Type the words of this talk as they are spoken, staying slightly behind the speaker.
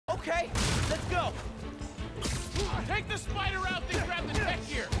Okay, let's go. Take the spider out, then grab the tech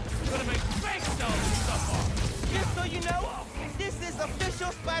gear. Gonna make bank selling this stuff off. Just so you know, this is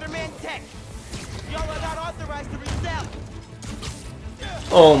official Spider-Man tech. Y'all are not authorized to resell.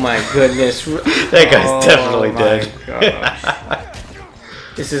 Oh my goodness. That guy's definitely dead. Gosh.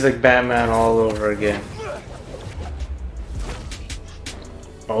 This is like Batman all over again.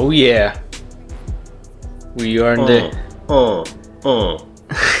 Oh yeah. We earned it.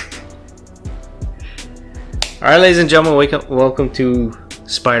 Alright, ladies and gentlemen, welcome to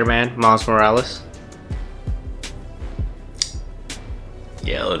Spider-Man Miles Morales.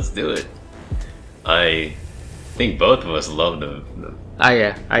 Yeah, let's do it. I think both of us loved the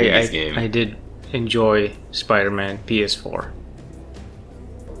game. I did enjoy Spider-Man PS4.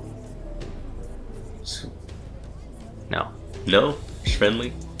 No. No? It's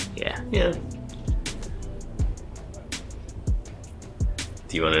friendly? Yeah. Yeah.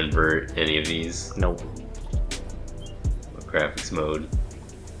 Do you want to invert any of these? Nope. Graphics mode.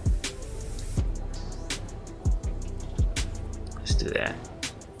 Let's do that.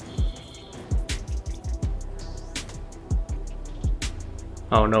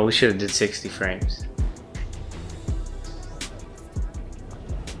 Oh no, we should have did 60 frames.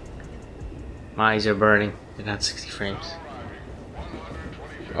 My eyes are burning. They're not 60 frames.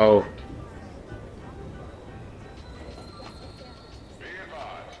 Oh.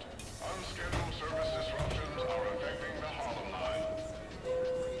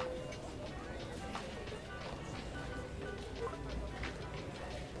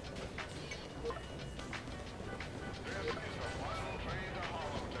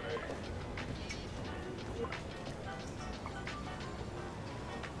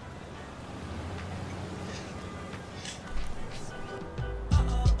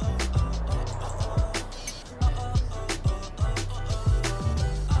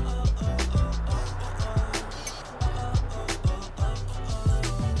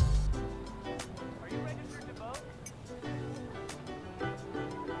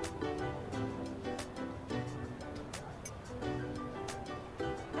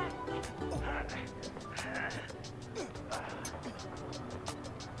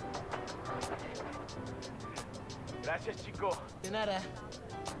 Gracias, chico. De nada.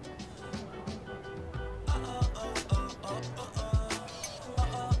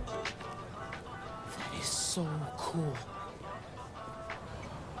 That is so cool.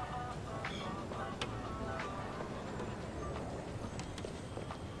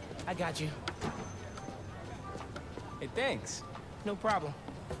 I got you. Hey, thanks. No problem.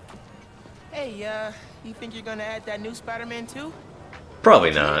 Hey, you think you're gonna add that new Spider-Man too?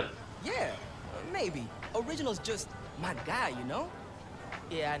 Probably not. Yeah, maybe. Original's just my guy, you know?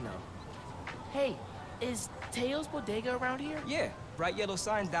 Yeah, I know. Hey, is Teo's Bodega around here? Yeah, bright yellow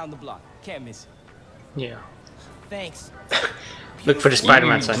sign down the block. Can't miss it. Yeah. Thanks. Look for the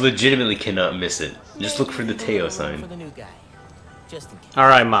Spider-Man You sign. legitimately cannot miss it. Just look for the Maybe Teo a little room sign. for the new guy, just in case.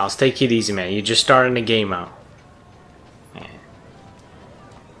 Alright, Miles, take it easy, man. You're just starting the game out. Yeah.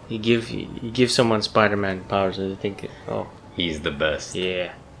 You give someone Spider-Man powers and they think, oh, He's the best.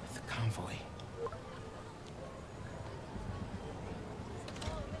 yeah. The convoy.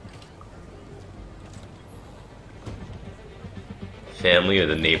 Family or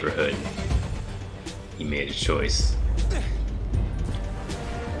the neighborhood? He made a choice.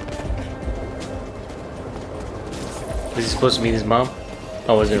 Was he supposed to meet his mom?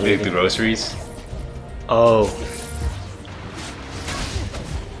 Oh, was it Pick the really? groceries? Oh.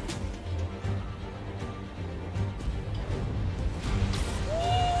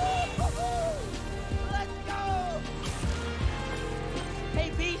 Let's go!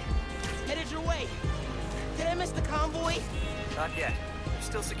 Hey, Pete, headed your way. Did I miss the convoy? Not yet. We're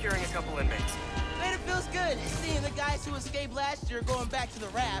still securing a couple inmates. Man, it feels good seeing the guys who escaped last year going back to the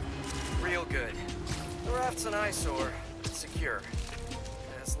raft. Real good. The raft's an eyesore, but secure.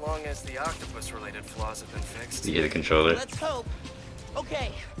 As long as the octopus-related flaws have been fixed. You get the controller? Let's hope.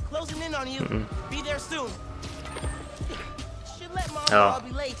 Okay, closing in on you. Be there soon. Should let Mom know I'll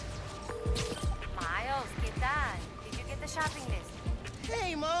be late. Miles, ¿qué tal? Did you get the shopping list?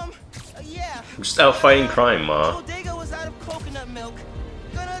 Hey, Mom. Yeah. I'm just out fighting crime, Ma. Bodega was out of coconut milk.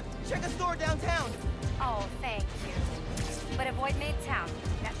 Gonna check a store downtown. Oh, thank you. But avoid Midtown.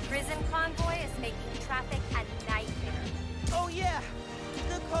 That prison convoy is making traffic a nightmare. Oh, yeah.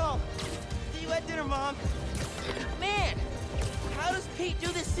 Good call. See you at dinner, Mom. Man, how does Pete do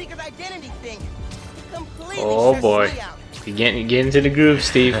this secret identity thing? He completely Oh stresses boy. me out. You get into the groove,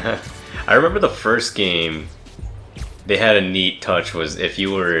 Steve. I remember the first game, they had a neat touch was if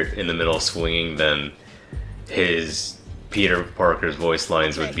you were in the middle of swinging, then his Peter Parker's voice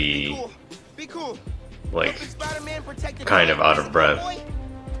lines would be cool. like Spider-Man protected kind of out of Boy, breath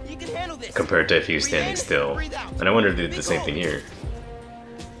you can handle this. compared to if he was standing still. And I wonder if they did the same thing here.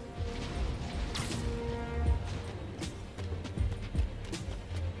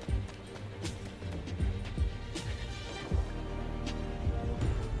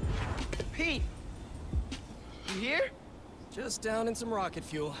 Pete, you here? Just down in some rocket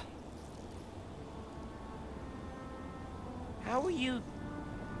fuel. How are you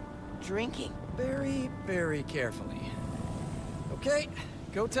drinking? Very, very carefully. Okay,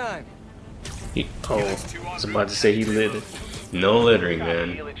 go time. Oh, I was about to say he lit it. No littering,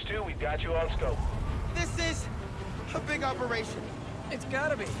 man. Helix 2, we've got you on scope. This is a big operation. It's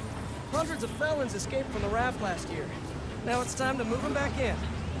gotta be. Hundreds of felons escaped from the raft last year. Now it's time to move them back in.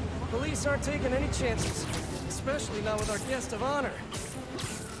 Police aren't taking any chances, especially not with our guest of honor.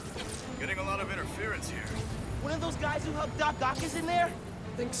 Getting a lot of interference here. One of those guys who helped Doc Ock is in there?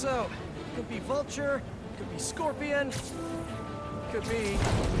 Think so. Could be Vulture, could be Scorpion, could be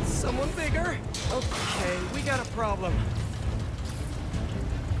someone bigger. Okay, we got a problem.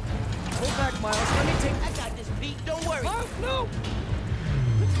 Hold back, Miles. Let me take... I got this, Pete. Don't worry. Oh, no!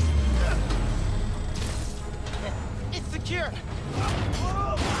 It's secure.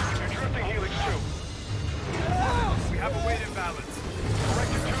 You're drifting Helix 2. We have a weight imbalance.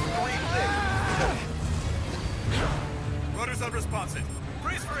 Corrected 236. Rudder's unresponsive.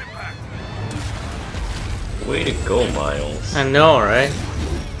 Brace for impact. Way to go, Miles. I know, right?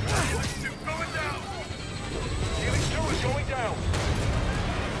 Helix 2 going down. Helix 2 is going down.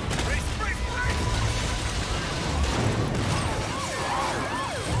 Brace, brace, brace.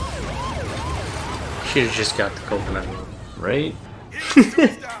 Should have just got the coconut. Right? Helix 2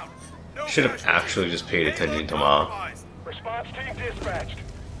 is down. No Should have casualties. actually just paid attention to Ma. Compromised. Response team dispatched.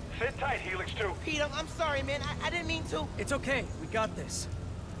 Sit tight, Helix 2. Pete, I'm sorry, man. I didn't mean to. It's okay. We got this.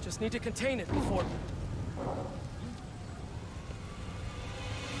 Just need to contain it before...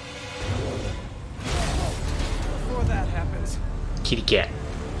 Before that happens. Kitty cat.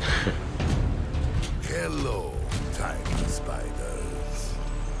 Hello, tiny spiders.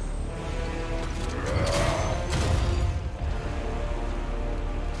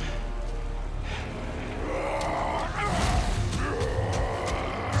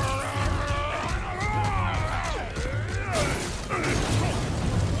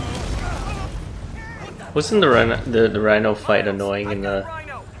 Wasn't the rhino fight annoying in the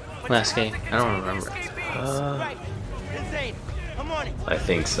last game? I don't remember. Right. Insane. I'm on it. I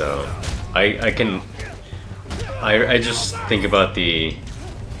think so. I just think about the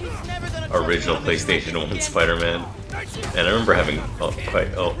He's never done a original triple mission PlayStation 1 again. Spider-Man, and I remember having quite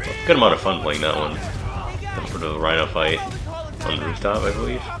a good amount of fun playing that one. For the rhino fight on the rooftop, I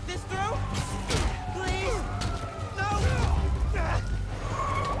believe. Talk this through? Please? No!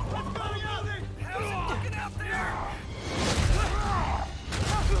 What's going on there? Looking out there!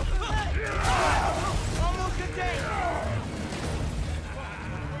 Almost contained.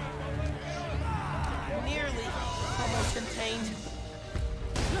 Nearly almost contained.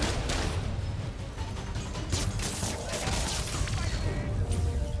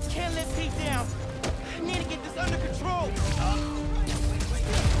 Can't let Pete down. I need to get this under control.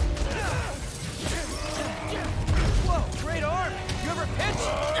 Whoa, great arm! You ever pitch?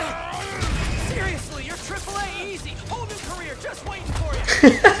 Seriously, you're AAA easy. Whole new career just waiting for you.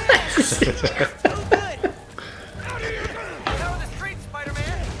 So good. How are the streets,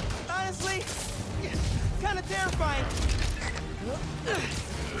 Spider-Man? Honestly, kind of terrifying.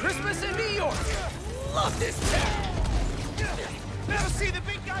 Christmas in New York. Love this town. Never see the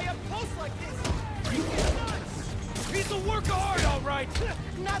big guy up close like this. He's a work of art, all right.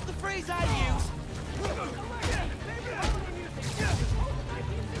 Not the phrase I use.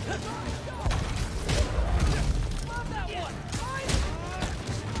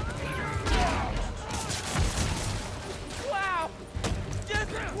 Wow!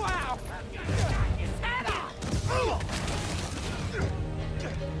 Just wow!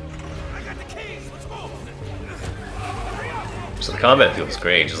 I got the keys. Let's move. So the combat feels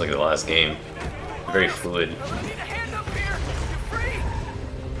great, just like the last game. Very fluid. I need a hand up here. You're free.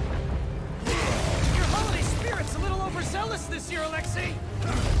 Your holiday spirit's a little overzealous this year, Alexei.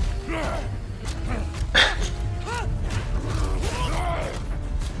 Hang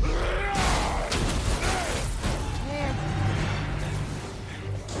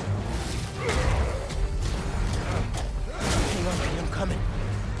on, Pete, I'm coming.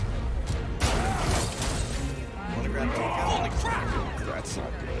 Holy crap! That's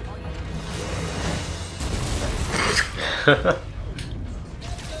not good.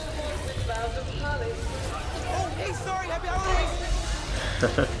 Oh, hey, sorry, I've Pete,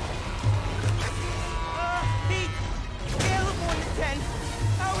 scale of 1 to 10.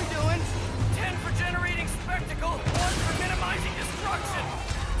 How we doing? 10 for generating spectacle, 1 for minimizing destruction.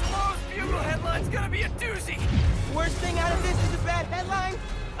 Tomorrow's bugle headline's gonna be a doozy. Worst thing out of this is a bad headline.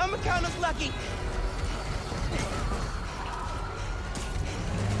 I'ma count us lucky.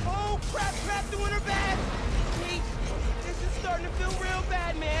 Oh, crap, doing her bad. Pete, this is starting to feel real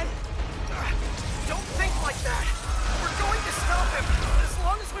bad, man. Don't think like that. We're going to stop him, as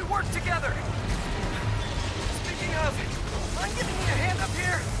long as we work together. Speaking of, mind giving me a hand up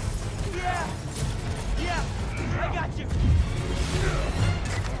here? Yeah, I got you.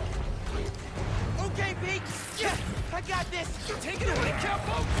 Okay, Pete. Yeah, I got this. Take it away,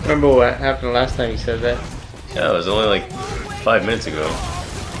 Capo. Remember what happened last time you said that? Yeah, it was only like 5 minutes ago.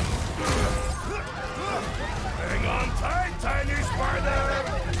 Hang on tight, tiny spider!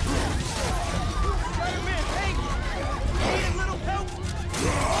 Spider-Man, hey! Need a little help?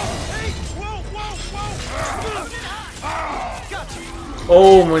 Hey! Whoa!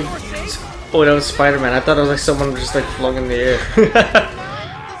 Oh my! Oh, that was Spider-Man. I thought it was like someone just like flung in the air.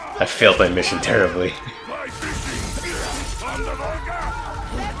 I failed my mission terribly. Fly fishing! On the Volga!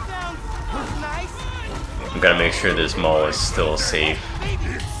 That sounds nice. I'm gonna make sure this mall is still safe.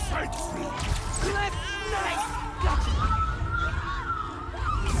 Excites me! That's nice. Gotcha.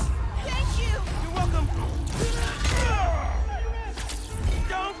 Thank you. You're welcome.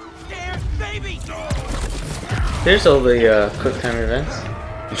 Don't scare baby. There's all the quick time events.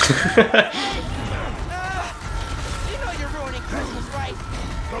 You know you're ruining Christmas, right?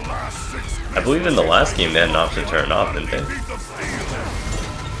 The last 6 I believe in the last game they had an option to turn it off, didn't they? feet of steel.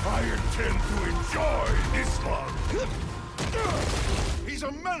 I intend to enjoy this one. He's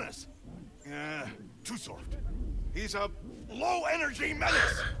a menace. Too soft. He's a low-energy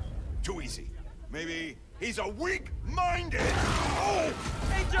menace. Too easy. Maybe he's a weak-minded. Oh!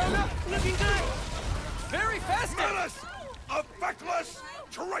 Hey, Jonah, looking good. Very festive. Menace! A feckless,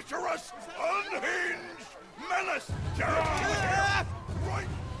 treacherous, unhinged menace! Ah! Right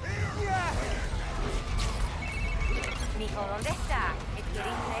here! Yeah. Mijo, ¿dónde está? It's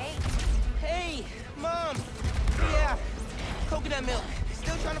getting late. Hey, Mom. Yeah, coconut milk.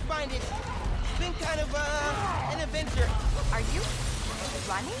 Still trying to find it. Been kind of, an adventure. Are you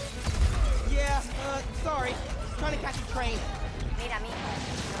running? Yeah, sorry. Trying to catch a train. Mira, mijo,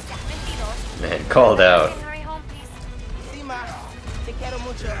 no seas mentiroso. Man, called out. Hurry home, please. Sí, ma. Te quiero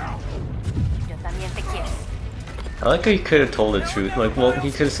mucho. Yo también te quiero. I like how he could have told the truth. Like, well,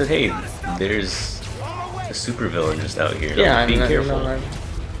 he could have said, "Hey, there's a supervillain just out here. Yeah, Be careful."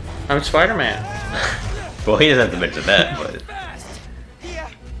 I'm Spider-Man. Well, he doesn't have to mention that, but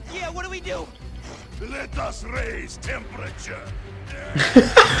Yeah, what do we do? Let us raise temperature.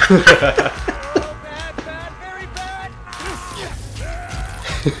 Bad, very bad.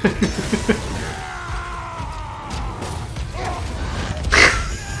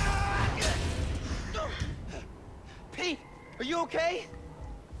 Pete, are you okay?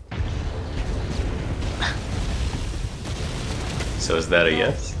 so is that a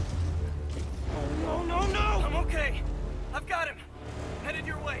yes? No, no, no! I'm okay. I've got him. Headed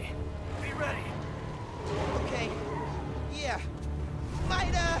your way. Be ready. Okay. Yeah.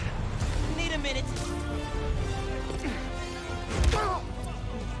 Might, need a minute.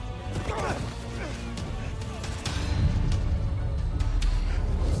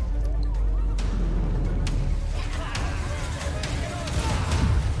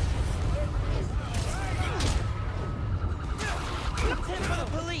 Tip for the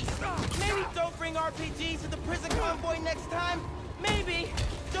police. Maybe don't bring RPGs to the prison convoy next time. Maybe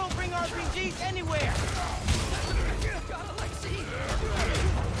don't bring RPGs anywhere.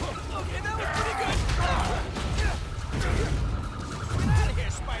 Okay, that was pretty good. Get out of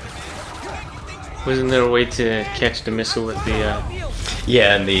here, Spider-Man. Wasn't there a way to catch the missile with the?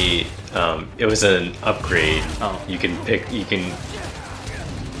 Yeah, and the it was an upgrade. Oh. You can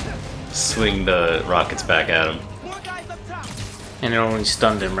swing the rockets back at him. More guys up top. And it only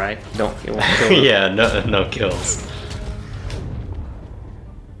stunned him, right? It won't kill him. Yeah, no kills.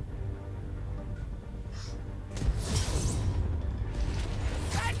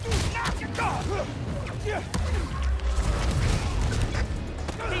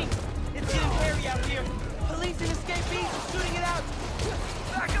 Pete, it's getting hairy out here. Police and escapees are shooting it out.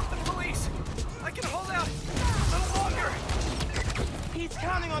 Back up the police. I can hold out a little longer. He's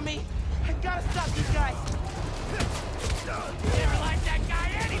counting on me. I gotta stop these guys. Never liked that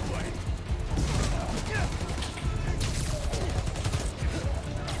guy anyway.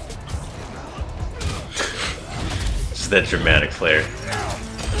 Just that dramatic flair.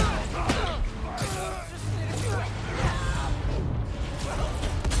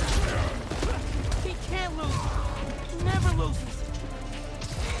 loses.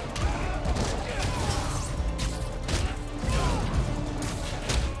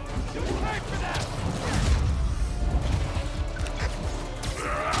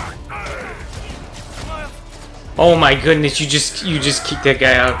 Oh my goodness, you just kicked that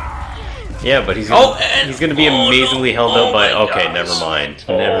guy out. Yeah, but he's gonna be amazingly held up by. Okay, never mind.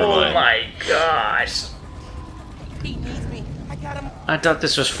 Never mind. Oh my gosh. He needs me. I got him. I thought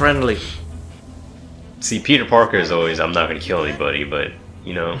this was friendly. See, Peter Parker is always, I'm not gonna kill anybody, but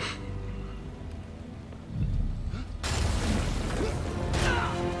you know.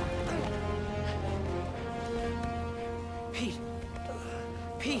 Pete.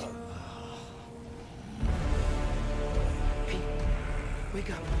 Pete. Pete.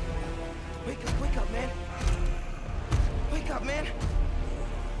 Wake up. Wake up, man. Wake up, man.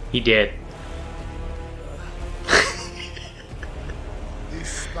 He did. This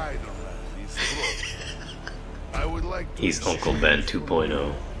Spider-Man is broken. I would like to. He's Uncle Ben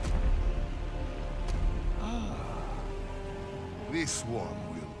 2.0. This one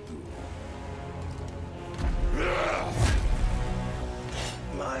will do.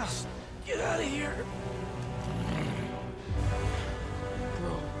 Miles, get out of here.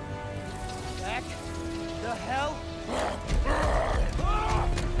 Back the hell.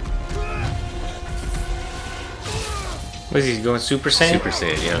 What is he going Super Saiyan? Super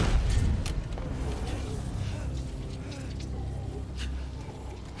Saiyan, yeah.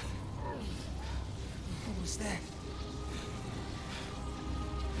 What was that?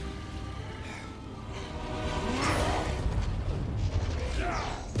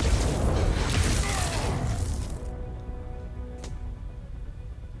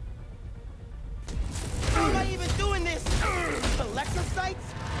 How am I even doing this? Electrocytes?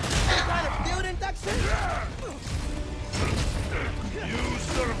 Some kind of field induction? You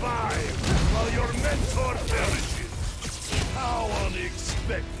survive while your mentor perishes. How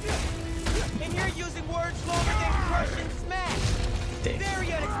unexpected. And you're using words longer than crush and smash. Damn. Very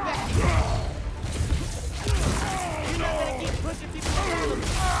unexpected. You're not gonna keep pushing people around.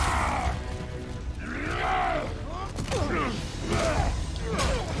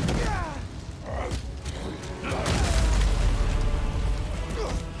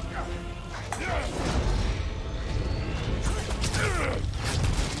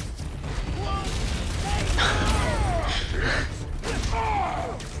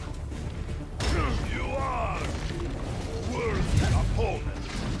 You are worthy opponent,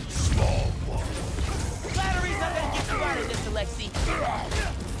 small one. Flattery's not gonna get you out of this, Alexi.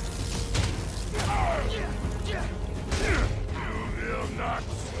 You will not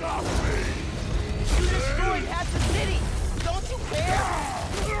stop me. You destroyed half the city. Don't you care?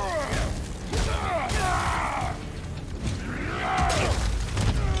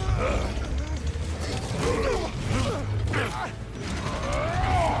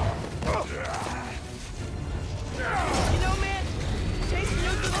 You know, man, chasing you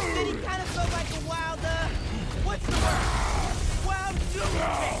through the city kind of felt like a wild, what's the word? Wild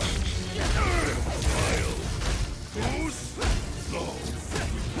Goose? No.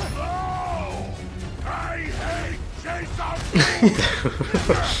 No! I hate chase out. Hey,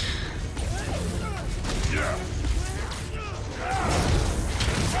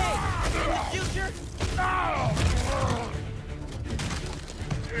 in the future,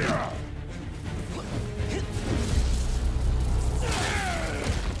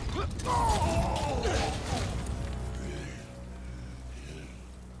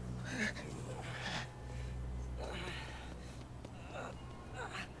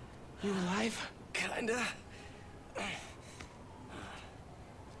 you alive? Kinda.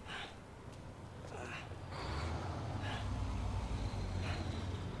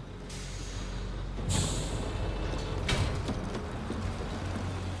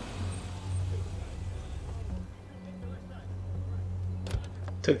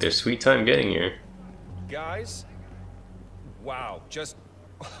 Took their sweet time getting here. Guys? Wow, just...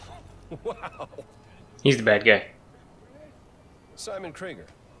 wow. He's the bad guy. Simon Krieger,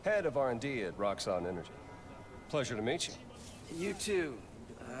 head of R&D at Roxxon Energy. Pleasure to meet you. You too.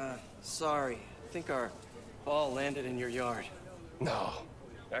 Sorry. I think our ball landed in your yard. No,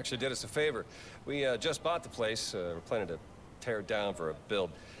 actually did us a favor. We just bought the place. We're planning to tear it down for a build.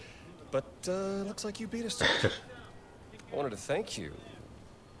 But looks like you beat us to it. I wanted to thank you,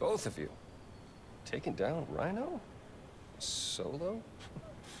 both of you. Taking down Rhino? Solo?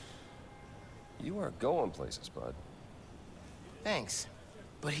 You are going places, bud. Thanks.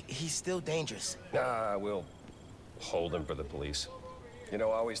 But he's still dangerous. Nah, we'll hold him for the police. You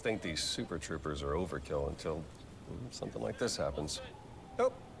know, I always think these super troopers are overkill until something like this happens.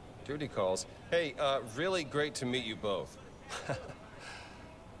 Oh, duty calls. Hey, really great to meet you both.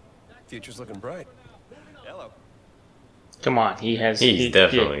 Future's looking bright. Hello. Come on, he has. He's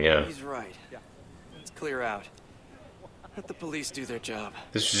definitely, yeah. He's right. Let's clear out. Let the police do their job.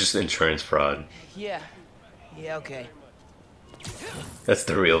 This was just insurance fraud. Yeah. Yeah, okay. That's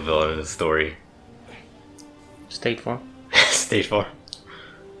the real villain of the story. State Farm. State Farm.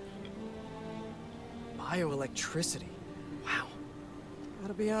 Bioelectricity. Wow.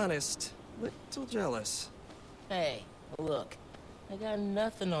 Gotta be honest, little jealous. Hey, look. I got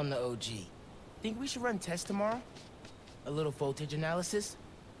nothing on the OG. Think we should run tests tomorrow? A little voltage analysis?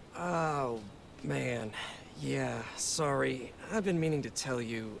 Oh, man. Yeah, sorry. I've been meaning to tell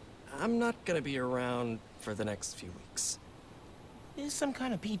you, I'm not gonna be around for the next few weeks. Is this some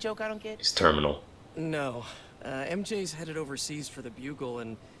kind of pee joke I don't get? He's terminal. No. MJ's headed overseas for the Bugle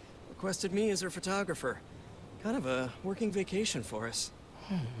and requested me as her photographer. Kind of a working vacation for us.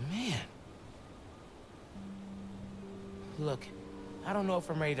 Oh, man. Look, I don't know if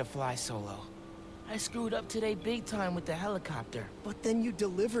I'm ready to fly solo. I screwed up today big time with the helicopter. But then you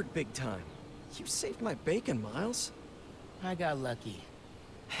delivered big time. You saved my bacon, Miles. I got lucky.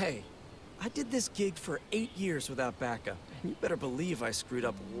 Hey, I did this gig for 8 years without backup, and you better believe I screwed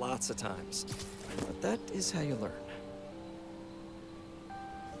up lots of times. But that is how you learn.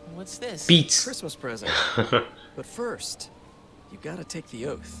 What's this? Beats. Christmas present. But first, you gotta take the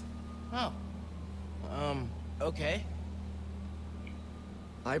oath. Oh. Okay.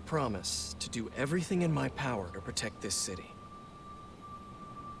 I promise to do everything in my power to protect this city.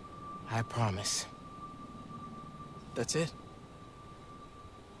 I promise. That's it.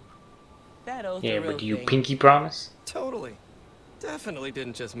 That oath Yeah, a real but do you thing. pinky promise? Totally. Definitely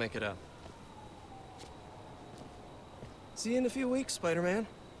didn't just make it up. See you in a few weeks, Spider-Man.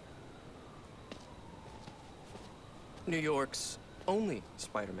 New York's only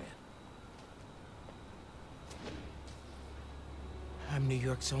Spider-Man. I'm New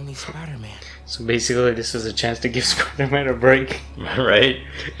York's only Spider-Man. So basically, this is a chance to give Spider-Man a break. Right?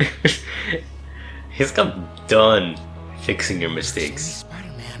 He's got done fixing your mistakes.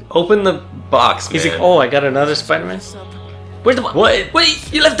 Spider-Man. Open the box, man. He's like, oh, I got another Spider-Man? Where's the box? What?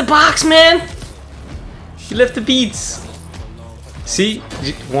 Wait, you left the box, man! You left the beats. See?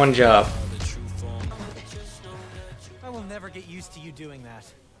 One job. I will never get used to you doing that.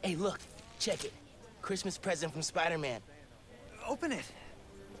 Hey, look. Check it. Christmas present from Spider-Man. Open it.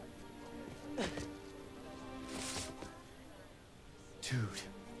 Dude,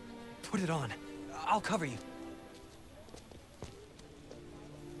 put it on. I'll cover you.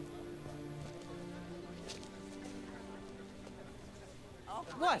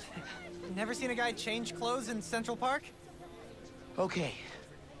 What? Never seen a guy change clothes in Central Park? Okay.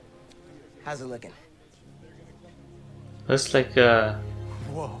 How's it looking? Looks like,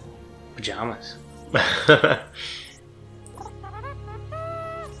 Whoa. pajamas.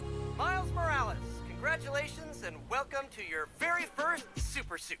 Miles Morales, congratulations and welcome to your very first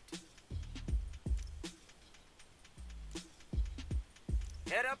super suit.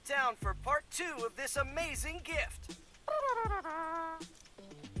 Head uptown for part 2 of this amazing gift.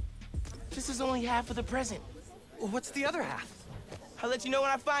 This is only half of the present. What's the other half? I'll let you know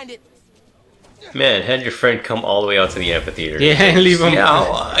when I find it. Man, had your friend come all the way out to the amphitheater. Yeah, and leave him. Yeah,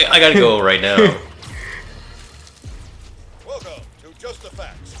 I gotta go right now. Welcome to Just the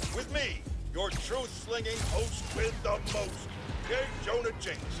Facts with me, your truth-slinging host with the most, J. Jonah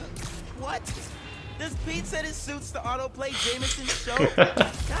Jameson. What? Does Pete said it suits the autoplay Jameson's show?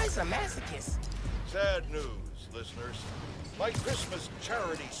 Guy's a masochist. Sad news, listeners. My Christmas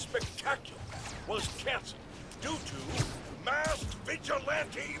charity spectacular was canceled due to masked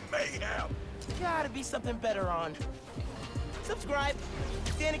vigilante mayhem. Gotta be something better on. Subscribe.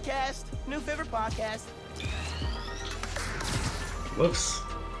 Danacast, new favorite podcast. Whoops.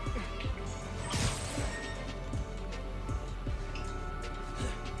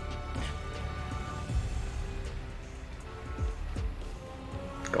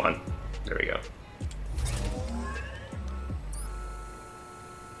 Go on. There we go.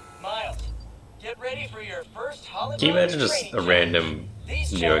 Miles, get ready for your first holiday. Can you imagine just training a camp. random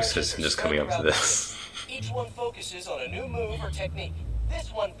These New York challenges citizen are just coming up to spread this? throughout. Each one focuses on a new move or technique.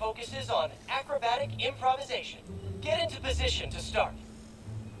 This one focuses on acrobatic improvisation. Get into position to start.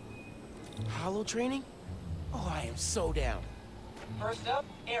 Hollow training? Oh, I am so down. First up,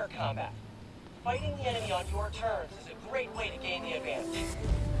 air combat. Fighting the enemy on your terms is a great way to gain the advantage.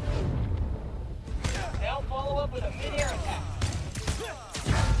 Now follow up with a mid-air attack.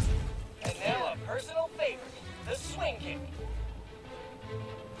 And now a personal favorite, the swing kick.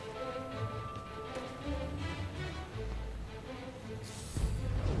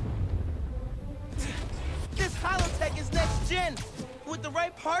 This holotech is next With the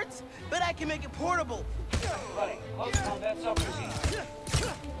right parts, but I can make it portable. Buddy, close combat subroutine.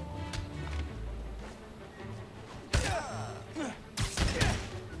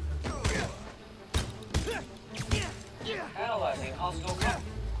 Analyzing hostile contact.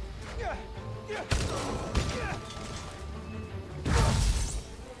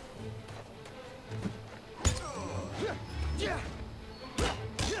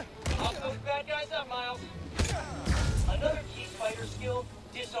 Knock those bad guys up, Miles. Another key fighter skill,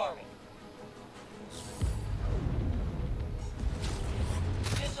 disarming.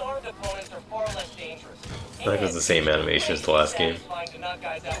 Disarmed opponents are far less dangerous. I think it's the same animation as the last game. To knock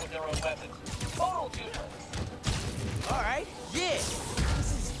guys out with their own weapons. Total difference. Alright, yeah.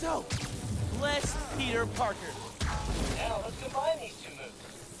 This is dope. Bless Peter Parker. Now let's combine these two moves.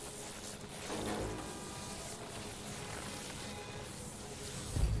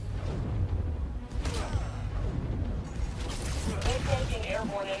 Tanking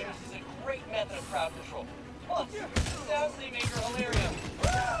airborne enemies is a great method of crowd control. Plus, sounds they make her hilarious.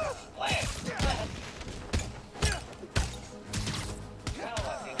 Plan!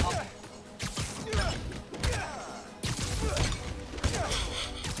 Analyzing up.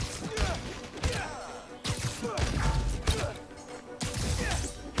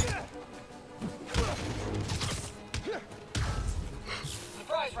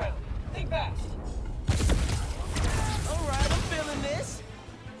 Surprise round. Think fast. Alright, I'm feeling this.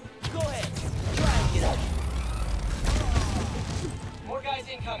 Go ahead. Try and get up. More guys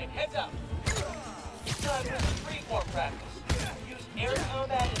incoming. Heads up. It's time for some freeform practice. Use air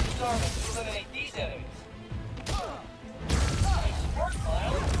combat and disarmament to eliminate these enemies. Nice work,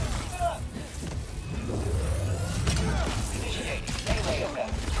 Miles. Keep it up. Initiating melee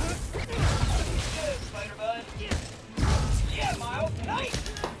attack. Good, Spider-Bud. Yeah, Miles. Nice.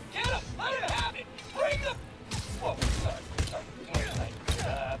 Get him. Let him have it. Bring them. Whoa, sorry. Too much tonight.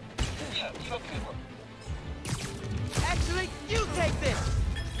 Keep up the good work. Actually, you take this.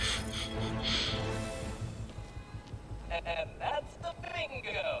 And that's the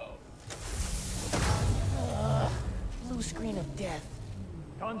bingo. Blue screen of death.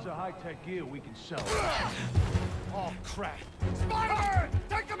 Tons of high-tech gear we can sell. Oh, crap. Spider-Man!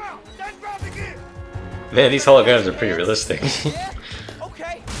 Take them out! Then grab the gear! Man, these holograms are pretty realistic. Yeah?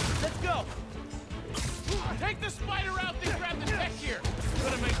 Okay, let's go. Take the spider out, then grab the tech gear.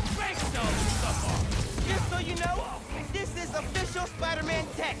 Gonna make fake stones and stuff off. Just so you know, this is official Spider-Man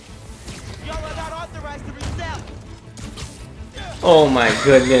tech. Y'all are not authorized to resell. Oh my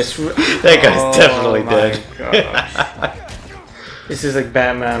goodness. That guy's definitely my dead. gosh. This is like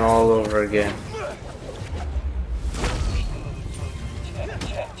Batman all over again.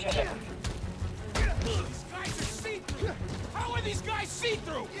 These guys are see-through. How are these guys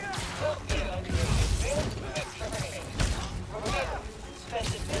see-through?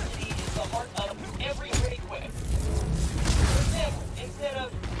 Specificity is the heart of every great whip. For example, instead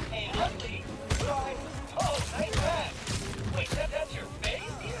of a ugly, try, oh, nice bag. Wait, that's your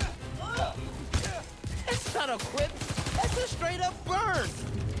face? Ugh. That's not a whip. That's a straight up burn.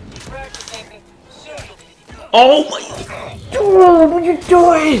 Practicing, soon you'll be. Oh my... Dude, what are you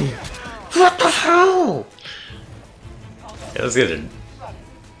doing? What the hell? Yeah, let's get it.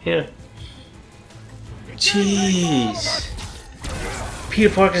 Yeah. Jeez. Peter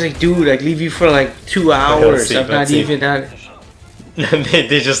Parker's like, dude, I'd leave you for like 2 hours. see, I'm not see. even that...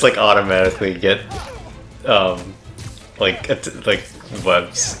 they just like automatically get like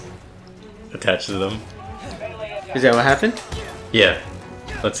webs attached to them. Is that what happened? Yeah.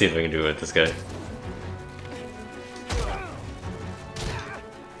 Let's see if we can do it with this guy.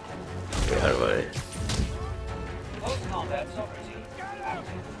 Get out of the way.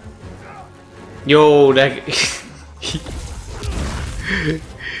 Yo, that...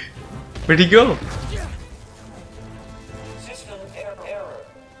 Where'd he go? System error.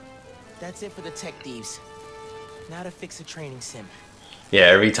 That's it for the tech thieves. Now to fix a training sim. Yeah,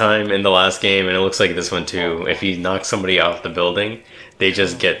 every time in the last game, and it looks like this one too, if you knock somebody off the building, they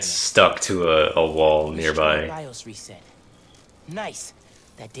just get stuck to a wall nearby. BIOS reset. Nice.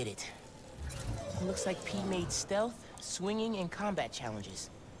 That did it. Looks like Pete made stealth, swinging, and combat challenges.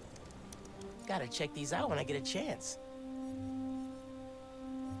 Gotta check these out when I get a chance.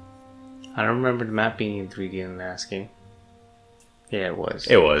 I don't remember the map being in 3D in the last game. Yeah, it was.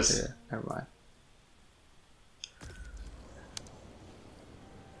 It was. Yeah, never mind.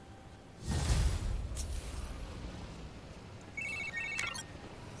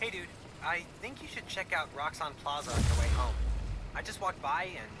 Hey dude, I think you should check out Roxxon Plaza on your way home. I just walked by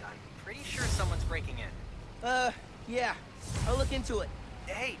and I'm pretty sure someone's breaking in. Yeah. I'll look into it.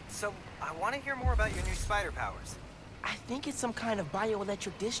 Hey, so I want to hear more about your new spider powers. I think it's some kind of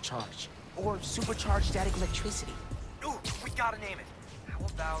bioelectric discharge. Or supercharged static electricity. Ooh, we gotta name it. How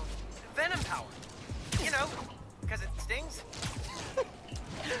about Venom Power? You know, because it stings.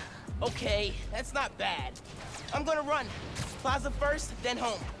 Okay, that's not bad. I'm gonna run. Plaza first, then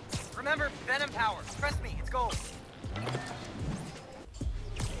home. Remember, Venom Power. Trust me, it's gold.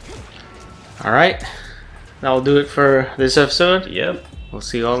 Alright, that'll do it for this episode. Yep. We'll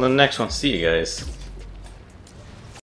see you all in the next one. See you guys.